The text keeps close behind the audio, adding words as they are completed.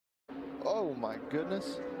Oh my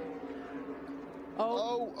goodness.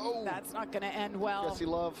 Oh, that's not going to end well. Jesse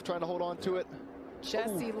Love trying to hold on to it.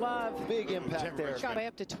 Jesse Love. Big impact there. Got way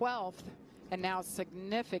up to 12th. And now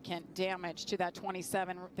significant damage to that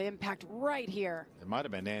 27. The impact right here. It might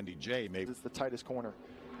have been Andy J. Maybe It's the tightest corner.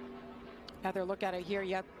 Another look at it here.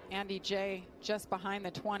 Yep, Andy J. just behind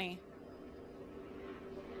the 20.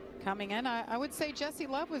 Coming in, I would say Jesse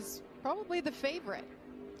Love was probably the favorite.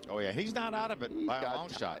 Oh yeah, he's not out of it by a long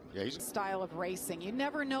shot. Yeah, he's Style of racing. You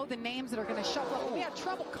never know the names that are going to shuffle up. We had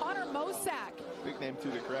trouble. Connor Mosack Big name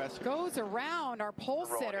through the grass. goes around our pole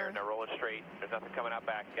sitter. They're rolling straight. There's nothing coming out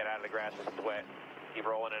back. Get out of the grass. It's wet. Keep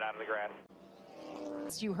rolling it out of the grass.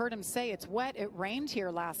 You heard him say it's wet. It rained here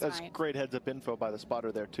last night. That's great heads-up info by the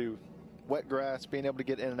spotter there too. Wet grass, being able to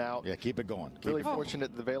get in and out. yeah, keep it going. Really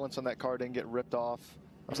fortunate the valence on that car didn't get ripped off.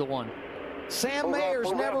 There's the one. Sam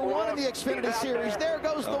Mayer's never won in the Xfinity Series. There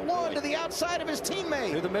goes the one to the outside of his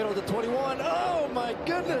teammate. Through the middle of the 21. Oh, my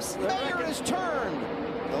goodness. Mayer is turned.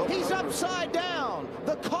 He's upside down.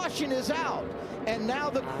 The caution is out. And now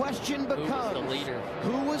the question becomes,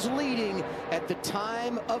 who was leading at the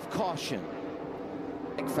time of caution?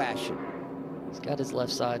 Fashion. He's got his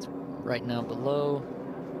left sides right now below.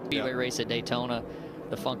 Speedway race at Daytona.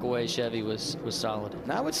 The Funkaway Chevy was solid.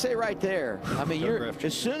 And I would say right there, I mean,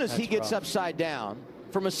 as soon as he gets upside down,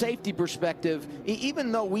 from a safety perspective,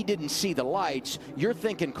 even though we didn't see the lights, you're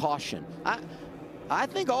thinking caution. I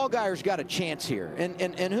think Allgaier's got a chance here.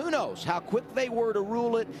 And who knows how quick they were to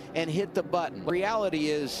rule it and hit the button. Reality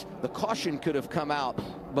is the caution could have come out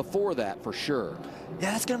before that for sure.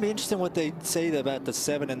 Yeah, it's going to be interesting what they say about the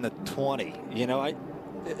 7 and the 20. You know,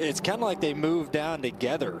 it's kind of like they moved down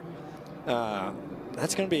together.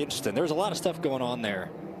 That's going to be interesting. There's a lot of stuff going on there.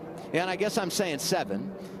 And I guess I'm saying 7.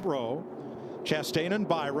 Row, Chastain and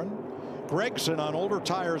Byron. Gregson on older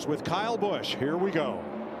tires with Kyle Busch. Here we go.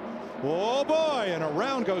 Oh boy, and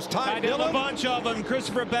around goes Ty Dillon. A bunch of them.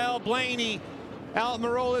 Christopher Bell, Blaney,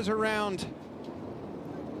 Almirola's around.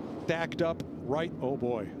 Stacked up right. Oh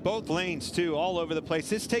boy. Both lanes too, all over the place.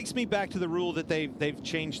 This takes me back to the rule that they've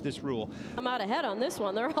changed this rule. I'm out ahead on this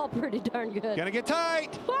one. They're all pretty darn good. Gonna get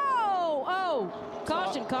tight. Whoa! Oh,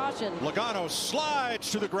 caution, caution. Logano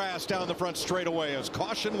slides to the grass down the front straightaway as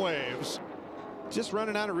caution waves. Just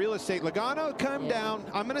running out of real estate. Logano come down.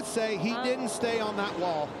 I'm going to say he didn't stay on that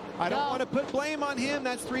wall. I don't want to put blame on him.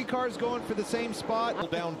 That's 3 cars going for the same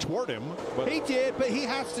spot. Down toward him. He did, but he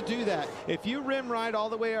has to do that. If you rim ride all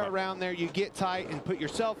the way around there, you get tight and put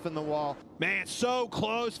yourself in the wall. Man, so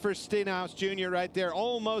close for Stenhouse Jr. right there.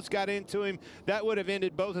 Almost got into him. That would have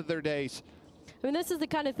ended both of their days. I mean, this is the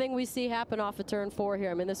kind of thing we see happen off of turn 4 here.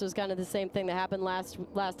 I mean, this was kind of the same thing that happened last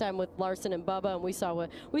time with Larson and Bubba, and we saw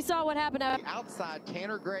what happened out. Outside,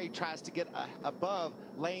 Tanner Gray tries to get above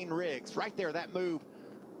Lane Riggs. Right there, that move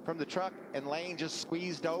from the truck, and Lane just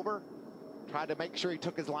squeezed over, tried to make sure he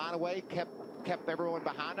took his line away, kept everyone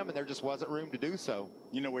behind him, and there just wasn't room to do so.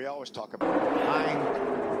 You know, we always talk about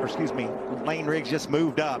Lane Riggs just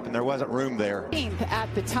moved up, and there wasn't room there.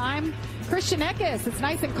 At the time, Christian Eckes, it's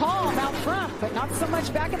nice and calm out front, but not so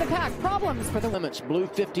much back in the pack. Problems for the limits. Blue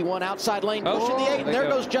 51 outside lane, pushing the 8, and there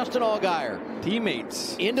goes Justin Allgaier.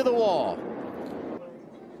 Teammates. Into the wall.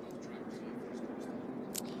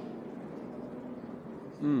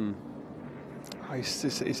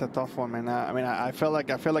 It's a tough one, man. I mean, I felt like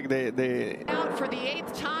they out for the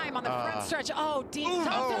 8th time on the front stretch. Oh, Dean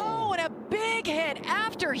Thompson. Oh, and a big hit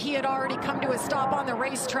after he had already come to a stop on the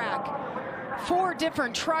racetrack. 4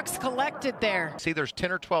 different trucks collected there. See, there's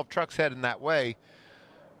 10 or 12 trucks heading that way,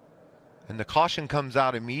 and the caution comes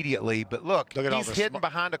out immediately. But look at he's hidden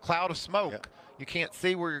behind a cloud of smoke. Yeah. You can't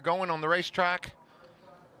see where you're going on the racetrack.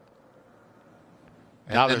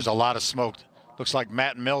 And now there's a lot of smoke. Looks like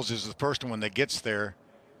Matt Mills is the first one that gets there.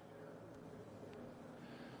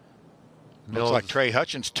 Looks like Trey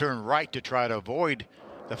Hutchins turned right to try to avoid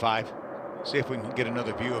the 5. See if we can get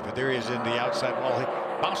another view of it. There he is in the outside wall. He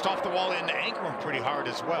bounced off the wall into Ankrum pretty hard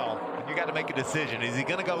as well. You got to make a decision. Is he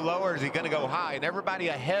going to go low or is he going to go high? And everybody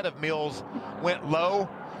ahead of Mills went low,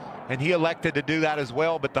 and he elected to do that as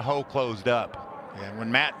well, but the hole closed up. And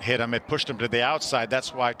when Matt hit him, it pushed him to the outside.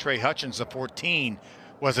 That's why Trey Hutchins, the 14,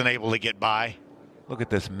 wasn't able to get by. Look at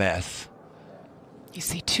this mess. You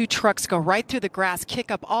see 2 trucks go right through the grass, kick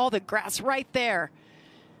up all the grass right there.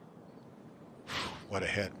 What a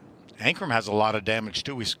hit. Ankrum has a lot of damage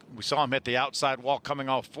too. We saw him hit the outside wall coming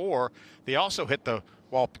off 4. They also hit the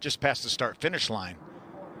wall just past the start-finish line.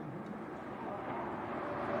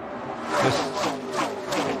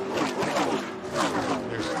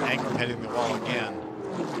 There's Ankrum hitting the wall again.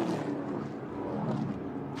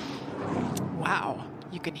 Wow,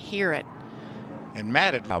 you can hear it. And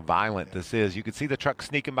matted. How violent this is. You can see the truck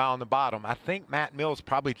sneaking by on the bottom. I think Matt Mills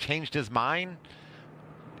probably changed his mind.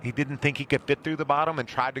 He didn't think he could fit through the bottom and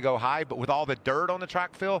tried to go high, but with all the dirt on the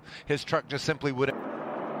track fill, his truck just simply wouldn't.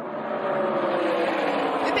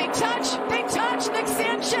 They touch. Nick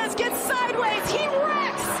Sanchez gets sideways. He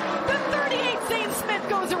wrecks. The 38 Zane Smith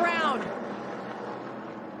goes around.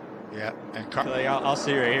 Yeah, and I'll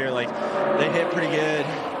see right here. Like, they hit pretty good,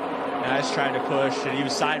 and I just tried to push, and he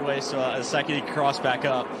was sideways. So the second he crossed back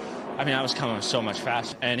up, I mean, I was coming so much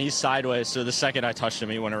faster, and he's sideways. So the second I touched him,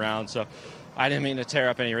 he went around. So I didn't mean to tear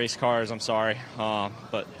up any race cars. I'm sorry,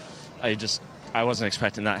 but I wasn't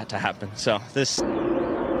expecting that to happen. So this.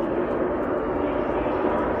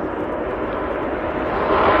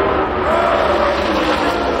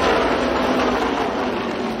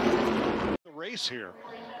 Race here.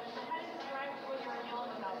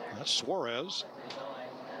 That's Suarez.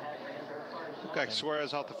 Looked like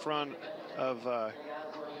Suarez out the front of I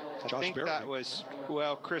think Berry. that was,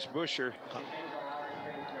 well, Chris Buescher.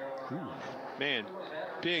 Man,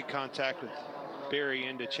 big contact with Berry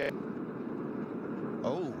into Chad.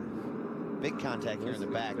 Oh, big contact here in the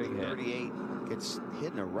back. 38 gets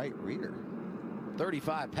hit in the right rear.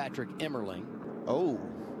 35, Patrick Emmerling. Oh,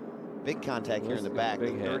 big contact here in the back.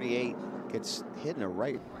 38 gets hit in the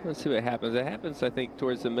right. Let's see what happens. It happens, I think,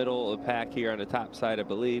 towards the middle of the pack here on the top side, I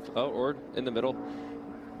believe. Oh, or in the middle.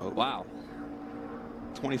 Oh, wow.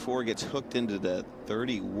 24 gets hooked into the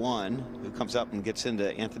 31, who comes up and gets into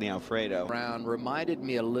Anthony Alfredo. Round reminded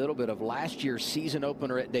me a little bit of last year's season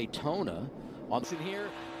opener at Daytona. On here,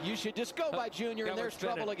 you should just go by Junior, and there's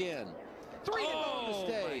trouble again. 3 on the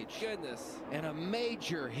stage. My goodness. And a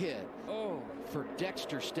major hit for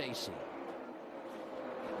Dexter Stacy.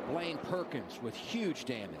 Blaine Perkins with huge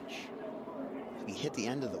damage. He hit the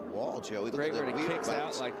end of the wall, Joey. Great when it kicks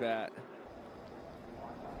out like that.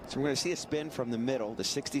 So we're going to see a spin from the middle, the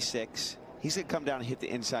 66. He's going to come down and hit the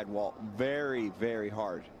inside wall very, very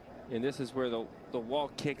hard. And this is where the wall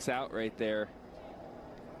kicks out right there.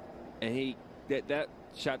 And that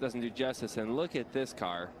shot doesn't do justice. And look at this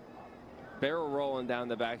car. Barrel rolling down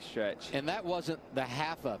the backstretch. And that wasn't the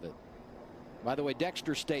half of it. By the way,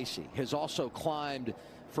 Dexter Stacy has also climbed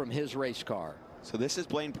from his race car. So this is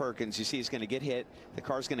Blaine Perkins. You see he's going to get hit. The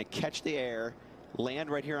car's going to catch the air, land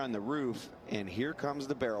right here on the roof, and here comes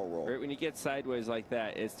the barrel roll. Right when you get sideways like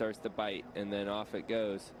that, it starts to bite, and then off it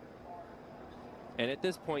goes. And at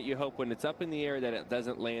this point, you hope when it's up in the air that it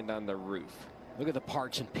doesn't land on the roof. Look at the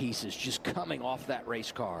parts and pieces just coming off that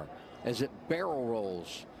race car as it barrel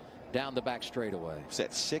rolls down the back straightaway. It's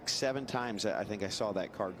at 6-7 times I think I saw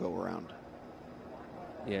that car go around.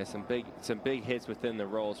 Yeah, some big hits within the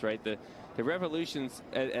rolls, right? The revolutions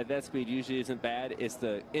at that speed usually isn't bad. It's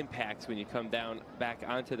the impacts when you come down back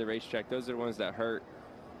onto the racetrack. Those are the ones that hurt.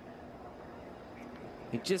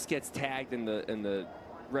 He just gets tagged in the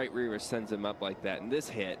right rear, sends him up like that. And this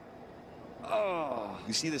hit. Oh.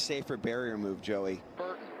 You see the safer barrier move, Joey.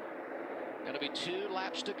 Burton. Going to be 2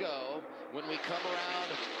 laps to go when we come around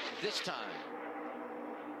this time.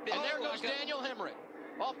 And there goes Daniel Hemrick.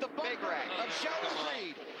 Off the bumper of Sheldon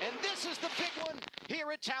Reed. And this is the big one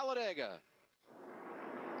here at Talladega.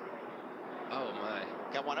 Oh, my.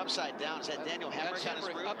 Got one upside down. Is that Daniel Hemrick on his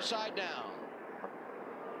roof? Upside down.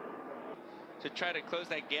 To try to close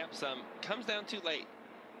that gap some. Comes down too late,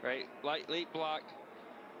 right? Late block.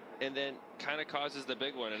 And then kind of causes the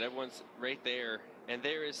big one. And everyone's right there. And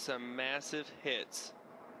there is some massive hits.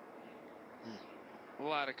 A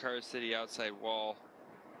lot of cars to the outside wall.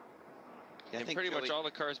 Yeah, and pretty much all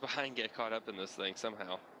the cars behind get caught up in this thing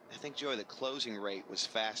somehow. I think, Joey, the closing rate was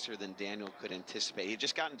faster than Daniel could anticipate. He had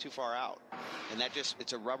just gotten too far out. And that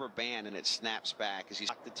it's a rubber band and it snaps back as he's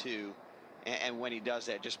locked the 2. And when he does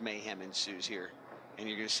that, just mayhem ensues here. And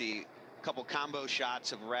you're going to see a couple combo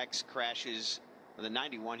shots of wrecks, crashes. The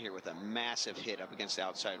 91 here with a massive hit up against the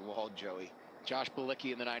outside wall, Joey. Josh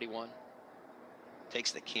Bilicki in the 91.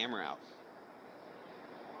 Takes the camera out.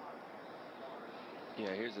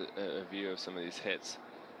 Yeah, here's a view of some of these hits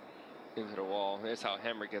into the wall. There's how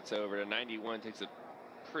Hemrick gets over. The 91 takes a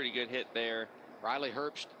pretty good hit there. Riley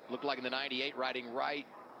Herbst looked like in the 98 riding right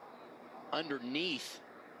underneath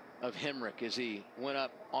of Hemrick as he went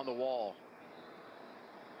up on the wall.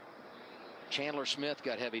 Chandler Smith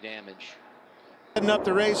got heavy damage. Heading up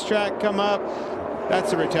the racetrack, come up.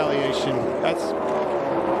 That's a retaliation.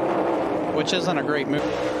 Which isn't a great move.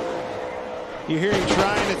 You hear him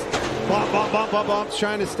trying to bump,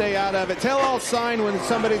 trying to stay out of it. Tell all sign when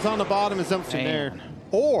somebody's on the bottom and something there.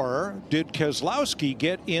 Or did Keselowski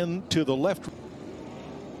get into the left?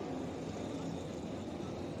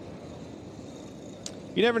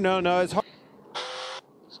 You never know. No, it's hard.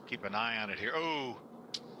 keep an eye on it here. Oh.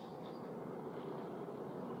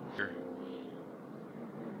 Here.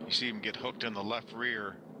 You see him get hooked in the left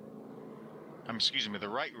rear. Excuse me, the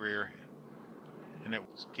right rear. And it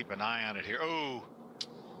keep an eye on it here. Oh.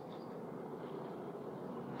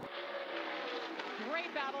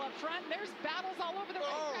 Great battle up front. There's battles all over the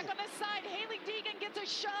racetrack on this side. Haley Deegan gets a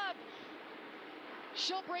shove.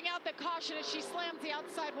 She'll bring out the caution as she slams the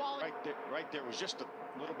outside wall. Right there was just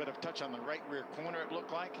a little bit of touch on the right rear corner, it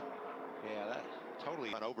looked like. Yeah, that totally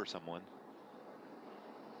went over someone.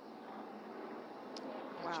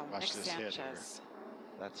 Wow, Watch this hit here.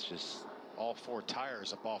 That's just all 4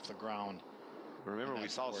 tires up off the ground. Remember, we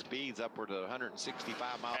saw speeds upward of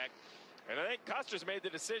 165 miles. And I think Custer's made the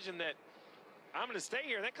decision that I'm going to stay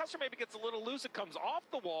here. Then Custer maybe gets a little loose. It comes off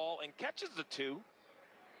the wall and catches the 2.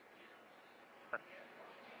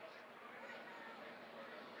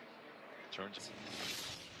 Turns.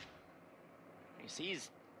 You see he's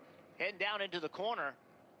heading down into the corner.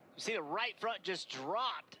 You see the right front just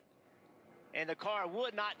dropped, and the car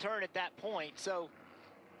would not turn at that point. So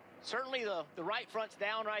certainly the right front's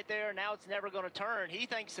down right there. Now it's never going to turn. He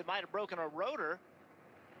thinks it might have broken a rotor.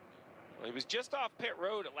 Well, he was just off pit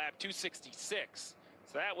road at lap 266.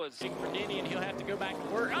 So that was big for Denny, and he'll have to go back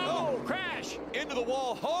and work. Oh, crash! Into the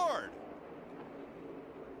wall hard.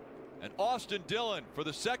 And Austin Dillon for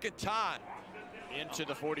the second time. Into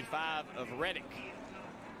the 45 of Reddick.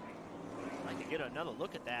 I'd like to get another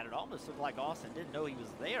look at that. It almost looked like Austin didn't know he was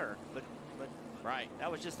there, but right.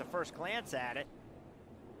 That was just the first glance at it.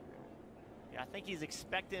 Yeah, I think he's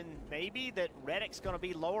expecting maybe that Reddick's going to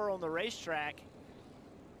be lower on the racetrack.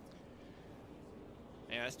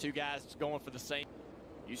 Yeah, that's 2 guys going for the same.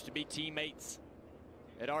 Used to be teammates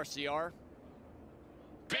at RCR.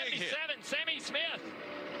 77, Sammy Smith.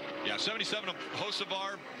 Yeah, 77 of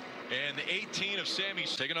Hocevar and the 18 of Sammy.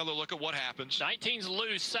 Take another look at what happens. 19's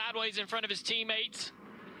loose, sideways in front of his teammates.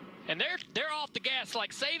 And they're off the gas,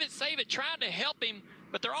 like save it, trying to help him,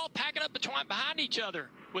 but they're all packing up behind each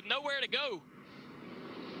other with nowhere to go.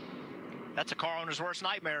 That's a car owner's worst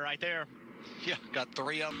nightmare right there. Yeah, got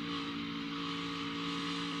 3 of them.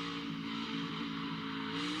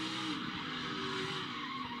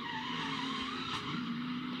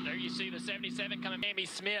 There you see the 77 coming, Sammy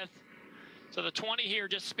Smith. So the 20 here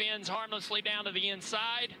just spins harmlessly down to the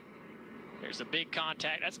inside. There's a big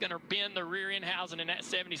contact. That's going to bend the rear end housing in that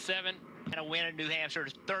 77. And a win in New Hampshire,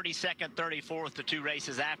 32nd, 34th, the 2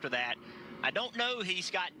 races after that. I don't know he's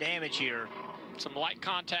got damage here. Some light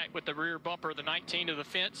contact with the rear bumper, the 19 to the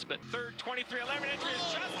fence, but third 2311 entry is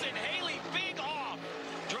Justin Haley, big off.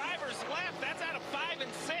 Driver's left, that's out of 5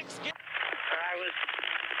 and 6.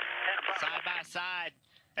 Side by side.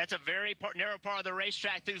 That's a very narrow part of the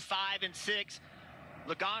racetrack through 5 and 6.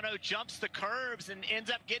 Logano jumps the curbs and ends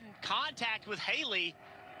up getting contact with Haley.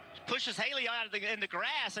 Pushes Haley out in the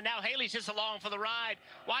grass, and now Haley's just along for the ride.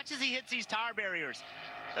 Watch as he hits these tire barriers.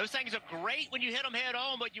 Those things are great when you hit them head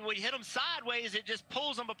on, but when you hit them sideways, it just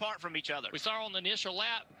pulls them apart from each other. We saw on the initial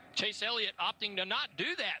lap, Chase Elliott opting to not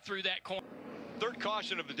do that through that corner. Third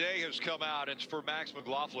caution of the day has come out. It's for Max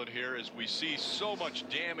McLaughlin here as we see so much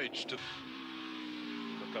damage to.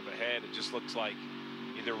 Look up ahead, it just looks like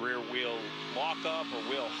either rear wheel lock up or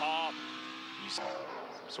wheel hop. You see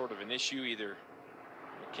some sort of an issue, either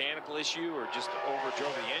mechanical issue or just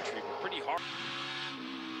overdrove the entry, but pretty hard.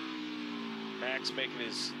 Max making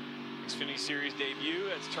his Xfinity Series debut.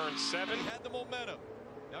 That's turn 7. He had the momentum.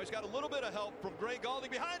 Now he's got a little bit of help from Gray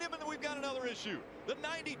Galding behind him, and then we've got another issue. The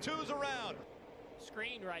 92's around.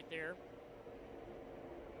 Screen right there.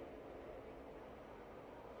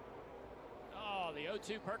 Oh, the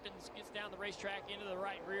 02 Perkins gets down the racetrack into the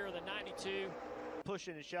right rear of the 92.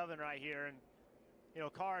 Pushing and shoving right here, and you know,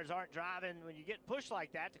 cars aren't driving. When you get pushed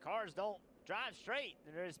like that, the cars don't drive straight.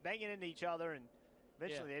 They're just banging into each other, and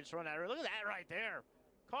eventually they just run out of. Look at that right there.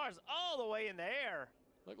 Cars all the way in the air.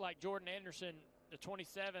 Looked like Jordan Anderson, the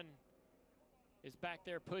 27, is back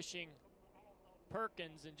there pushing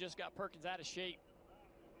Perkins and just got Perkins out of shape.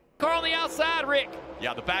 Car on the outside, Rick.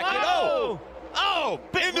 Yeah, the back end. Oh,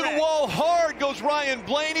 into the wall hard goes Ryan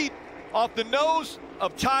Blaney off the nose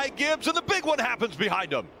of Ty Gibbs, and the big one happens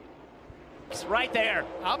behind him. It's right there.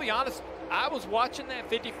 I'll be honest, I was watching that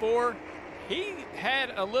 54. He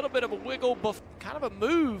had a little bit of a wiggle, kind of a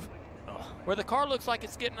move where the car looks like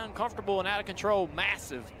it's getting uncomfortable and out of control.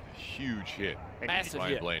 Massive. Huge hit. Massive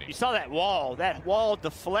Ryan hit. Blaney. You saw that wall. That wall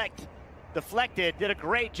deflected, did a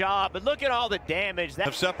great job, but look at all the damage.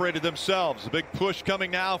 Have separated themselves. A big push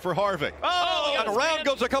coming now for Harvick. Oh, and around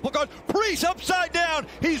goes a couple cars. Preece upside down.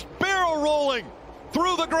 He's barrel rolling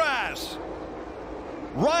through the grass.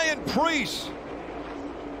 Ryan Preece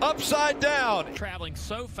upside down. Traveling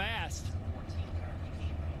so fast.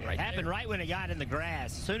 It happened right when it got in the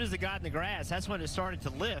grass. As soon as it got in the grass, that's when it started to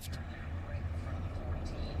lift.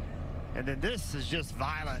 And then this is just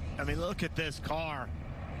violent. I mean, look at this car.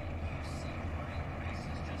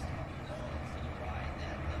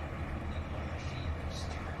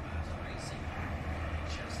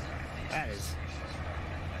 That is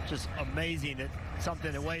just amazing that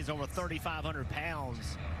something that weighs over 3,500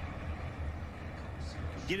 pounds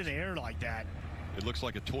get in the air like that. It looks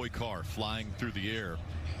like a toy car flying through the air.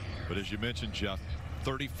 But as you mentioned, Jeff,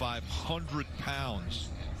 3,500 pounds.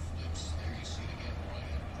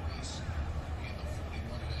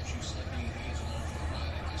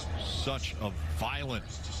 Such a violent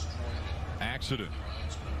accident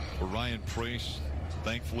for Ryan Preece.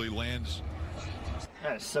 Thankfully lands.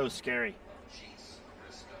 That is so scary.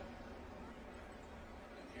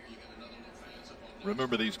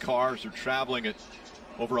 Remember, these cars are traveling at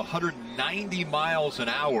over 190 miles an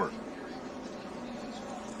hour.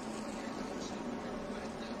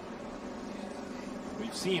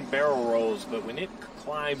 We've seen barrel rolls, but when it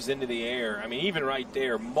climbs into the air, I mean, even right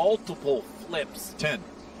there, multiple flips. 10.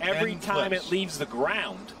 Every 10 time flips. it leaves the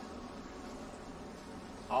ground.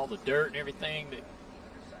 All the dirt and everything that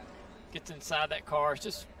gets inside that car. It's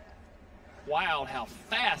just wild how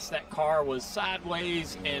fast that car was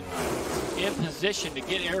sideways and in position to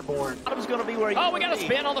get airborne. Bottom's going to be where you we got a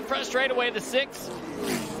spin on the front straightaway, the 6.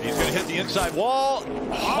 He's going to hit the inside wall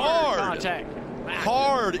hard. Contact.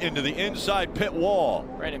 Hard into the inside pit wall.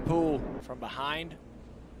 Brandon Poole from behind.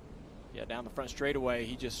 Yeah, down the front straightaway.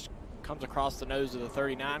 He just comes across the nose of the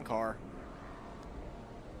 39 car.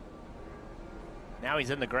 Now he's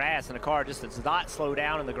in the grass, and the car just does not slow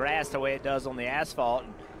down in the grass the way it does on the asphalt.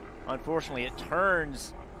 And unfortunately, it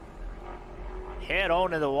turns head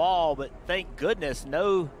on to the wall, but thank goodness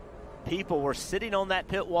no people were sitting on that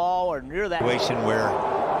pit wall or near that. Situation where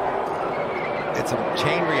it's a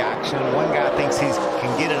chain reaction. One guy thinks he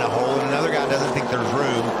can get in a hole, and another guy doesn't think there's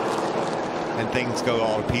room, and things go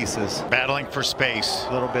all to pieces. Battling for space.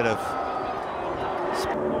 A little bit of.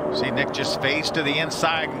 See, Nick just fades to the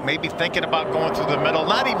inside, maybe thinking about going through the middle.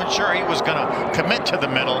 Not even sure he was going to commit to the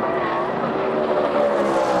middle.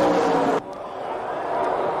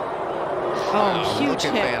 Oh, huge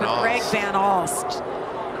hit for Greg Van Alst.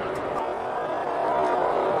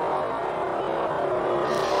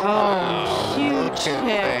 Oh, huge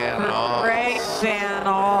hit for Greg Van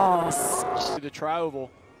Alst. To the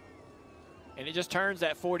tri-oval. And it just turns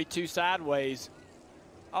that 42 sideways.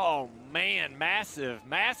 Oh, man, massive,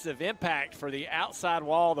 massive impact for the outside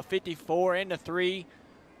wall, the 54 and the 3.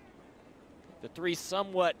 The 3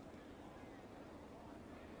 somewhat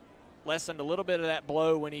lessened a little bit of that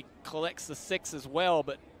blow when he collects the 6 as well,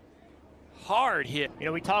 but hard hit. You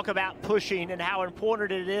know, we talk about pushing and how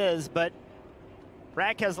important it is, but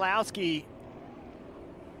Brad Keselowski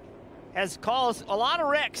has caused a lot of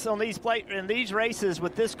wrecks on these races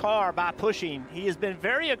with this car by pushing. He has been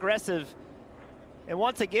very aggressive. And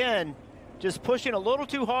once again, just pushing a little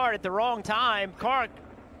too hard at the wrong time. Car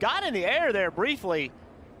got in the air there briefly.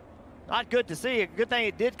 Not good to see. A good thing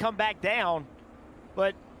it did come back down.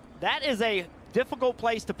 But that is a difficult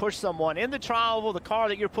place to push someone. In the tri-oval, the car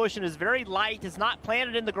that you're pushing is very light. It's not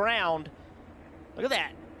planted in the ground. Look at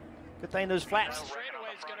that. Good thing those flaps.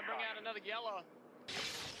 Straightaway is going to bring out another yellow.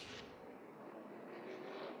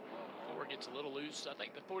 Ford gets a little loose. I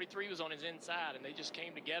think the 43 was on his inside, and they just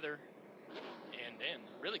came together. And then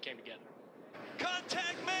really came together.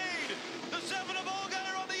 Contact made. The 7 of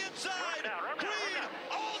Allgaier on the inside. Creed.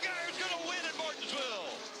 Allgaier's going to win at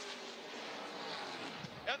Martinsville.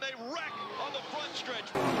 And they wreck on the front stretch.